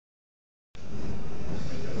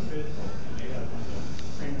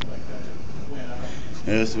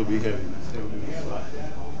this will be heavy. Still gonna be fly.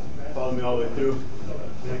 Follow me all the way through.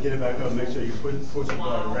 Then get it back up. Make sure you push your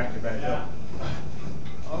bar, rack it back up.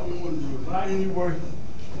 All I want to do is not any work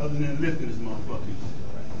other than lifting this motherfucker.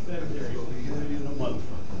 Be heavy in the motherfucker.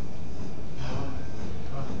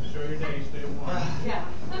 Show your day, stay warm. Yeah.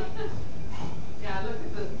 Yeah, I looked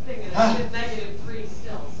at the thing and it's -3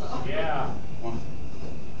 still, so. Yeah. One.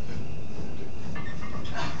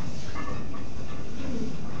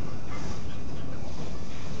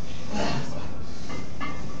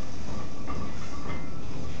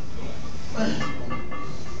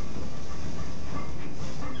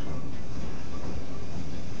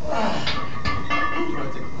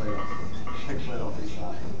 Take the plate off this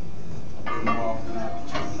side. I'll do more often than I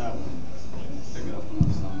check that one. Pick it up on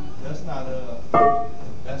the side. That's not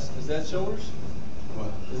is that shoulders?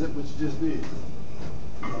 What? Is it what you just did?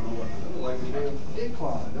 I don't know what. That looked like a damn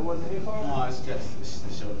incline. That wasn't an incline? No, it's just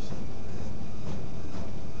the shoulders.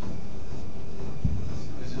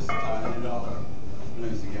 It's just tying it off.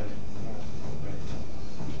 Legs together.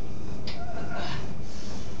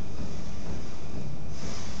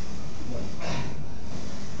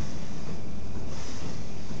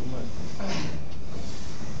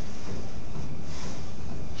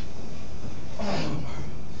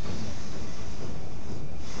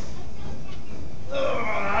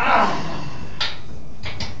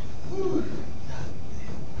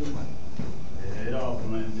 It all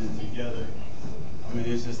blends in together. I mean,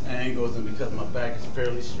 it's just angles, and because my back is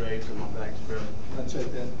fairly straight, because my back is fairly. I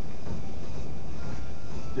check that.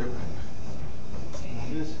 Different.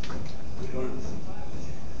 On this.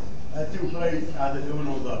 I do plates after doing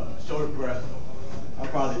those shoulder press. I'll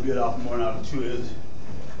probably bit off more than I two is.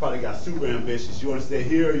 Probably got super ambitious. You want to stay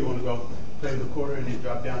here, or you want to go play the quarter and then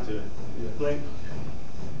drop down to the plate?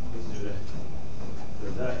 Let's do that.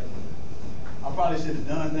 Do that. I probably should have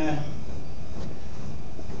done that.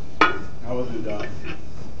 I wasn't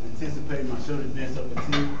anticipating my shoulder dance up the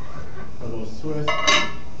T for those twists,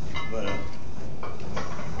 but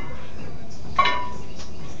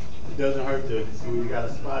it doesn't hurt to, so when you got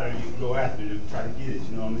a spotter, you can go after it and try to get it,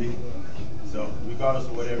 you know what I mean? So regardless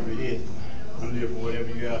of whatever it is, I'm there for whatever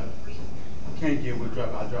you can't get,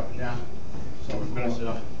 I'll drop it down. So we're finish it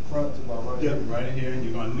off. Front to my right. Yep, right in here, and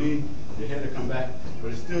you're gonna lean, your head will come back,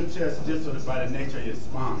 but it's still chest, just so that by the nature of your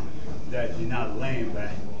spine, that you're not laying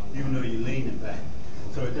back, even though you're leaning back.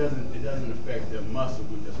 So it doesn't affect the muscle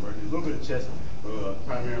group that's working. A little bit of chest,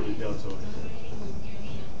 primarily deltoids.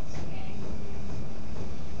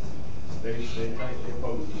 Stay tight, stay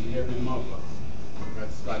focused. You have your motherfucker. Got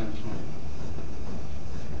the spot in between.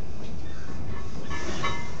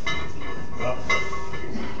 Up.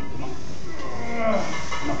 Come on.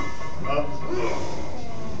 Come on. Up.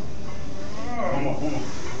 One more.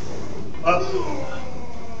 Up.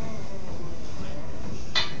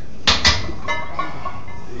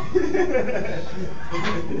 Yeah.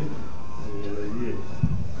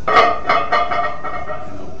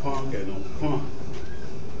 Ain't no punk.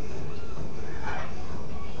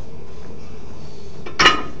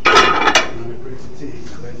 I'm pretty fatigued.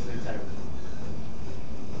 Ready to stay tight.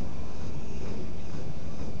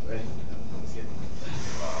 Ready? Let's get it.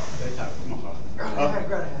 Stay tight. Come on, Carl. Up.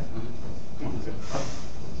 Come on, let's go. Up.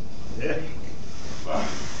 Yeah.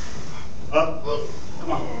 Up.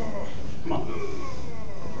 Come on. Come on.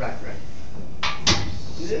 Right.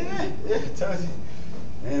 Yeah, told you.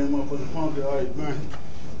 And that motherfucking punk is already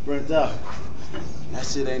burnt out. That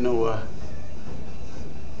shit ain't no,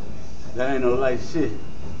 that ain't no light shit.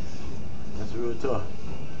 That's real tough.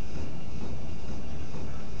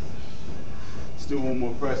 Let's do one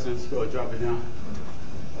more press and let's go drop it down.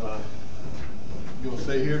 You gonna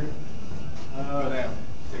stay here? Go down.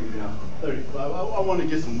 Take it down. 35. I want to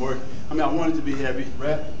get some work. I mean, I want it to be heavy.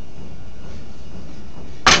 Rep.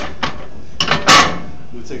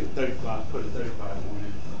 We'll take a 35, put a 35 on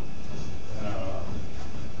it.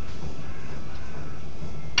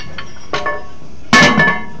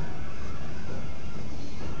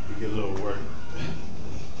 We get a little work.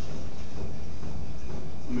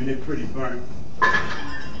 I mean, they're pretty burnt.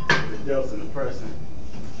 The delts and the pressing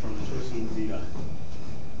from the twisting with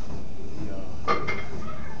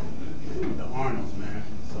the Arnolds, man.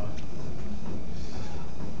 So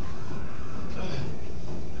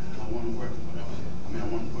I want to work. I mean, I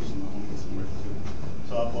want to push them. I want to get some work too.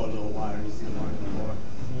 So I bought a little wire. You see the wire from the bar?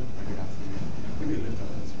 I get out to me. Let me lift up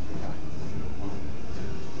this pretty high. 1,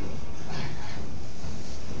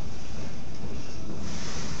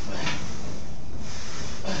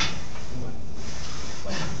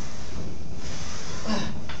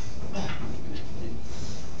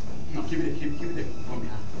 2. No, keep it there. Keep it there. Go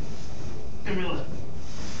behind. Give me a lift.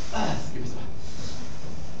 Give me some.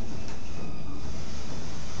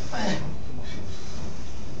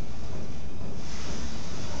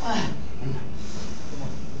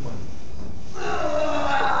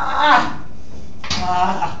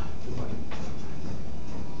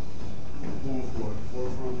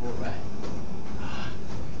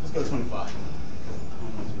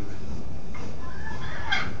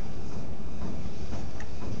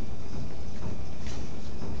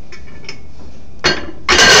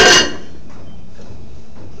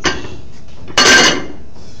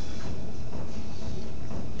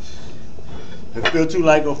 feel too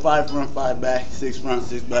light, go 5 front, 5 back, 6 front,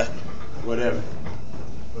 6 back, whatever.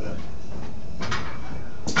 Whatever.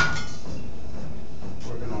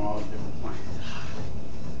 Working on all the different points.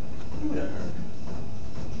 Ooh, that hurt.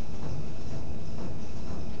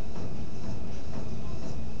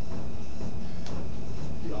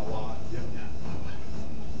 You got wide. Yep, yeah.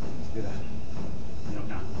 Let's get out. You know,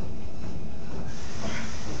 count.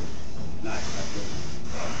 Nice, that's good.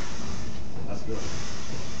 That's good.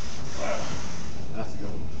 That's good.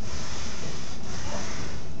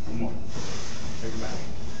 One more. Take it back.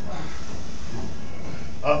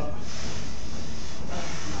 Up.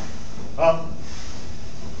 Up.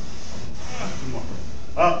 Two more.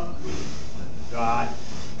 Up. God.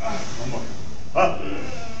 One more. Up.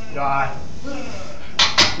 God.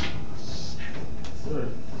 Sir.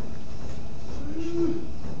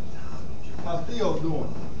 How's Theo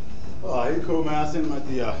doing? Oh, he cool, man. I seen him at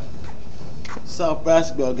the South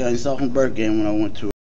basketball game, South and Burke game when I went to it.